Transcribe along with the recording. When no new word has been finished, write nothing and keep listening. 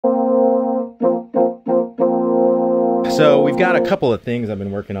So we've got a couple of things I've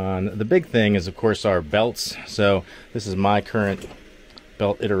been working on. The big thing is, of course, our belts. So this is my current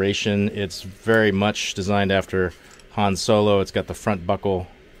belt iteration. It's very much designed after Han Solo. It's got the front buckle,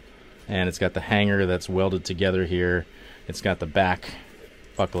 and it's got the hanger that's welded together here. It's got the back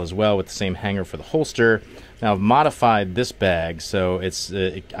buckle as well with the same hanger for the holster. Now I've modified this bag, so it's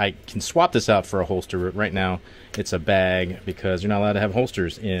I can swap this out for a holster. Right now it's a bag because you're not allowed to have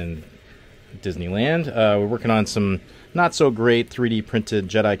holsters in Disneyland. We're working on some not so great 3D printed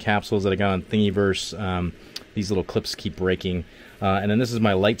Jedi capsules that I got on Thingiverse. These little clips keep breaking. And then this is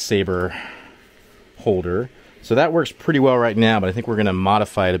my lightsaber holder. So that works pretty well right now, but I think we're going to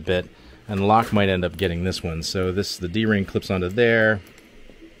modify it a bit, and Locke might end up getting this one. So the D-ring clips onto there,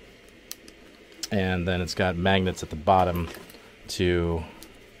 and then it's got magnets at the bottom to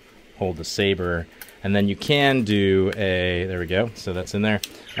hold the saber. And then you can do a, there we go, so that's in there.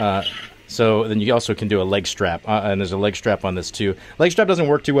 So then you also can do a leg strap, and there's a leg strap on this too. Leg strap doesn't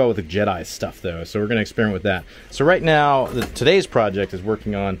work too well with the Jedi stuff though, so we're going to experiment with that. So right now, today's project is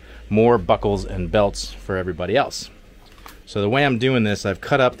working on more buckles and belts for everybody else. So the way I'm doing this, I've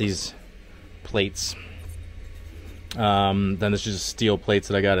cut up these plates. Then this is just steel plates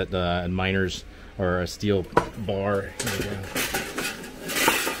that I got at Miners, or a steel bar. Here we go.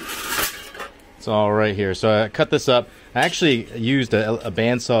 It's all right here. So I cut this up. I actually used a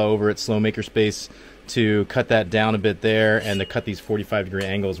bandsaw over at Slow Makerspace to cut that down a bit there and to cut these 45-degree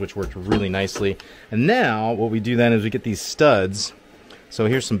angles, which worked really nicely. And now what we do then is we get these studs. So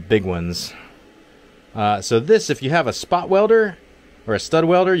here's some big ones. So this, if you have a spot welder or a stud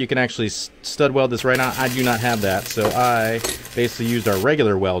welder, you can actually stud weld this right now. I do not have that, so I basically used our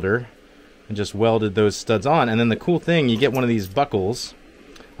regular welder and just welded those studs on. And then the cool thing, you get one of these buckles.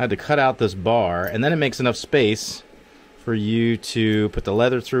 I had to cut out this bar, and then it makes enough space for you to put the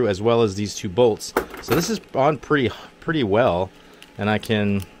leather through, as well as these two bolts. So this is on pretty well, and I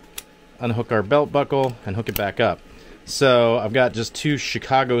can unhook our belt buckle and hook it back up. So I've got just two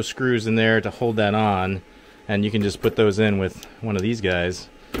Chicago screws in there to hold that on, and you can just put those in with one of these guys.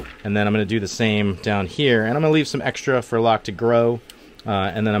 And then I'm going to do the same down here, and I'm going to leave some extra for Locke to grow,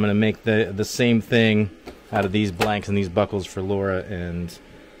 and then I'm going to make the same thing out of these blanks and these buckles for Laura and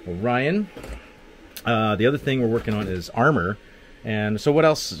Orion. The other thing we're working on is armor. And so what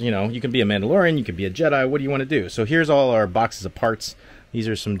else, you know, you can be a Mandalorian, you can be a Jedi, what do you want to do? So here's all our boxes of parts. These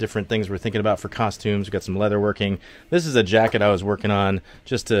are some different things we're thinking about for costumes. We've got some leather working. This is a jacket I was working on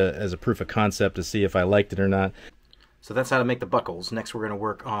just as a proof of concept to see if I liked it or not. So that's how to make the buckles. Next we're going to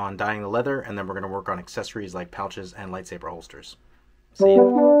work on dyeing the leather, and then we're going to work on accessories like pouches and lightsaber holsters. See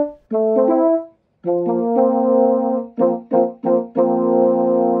ya.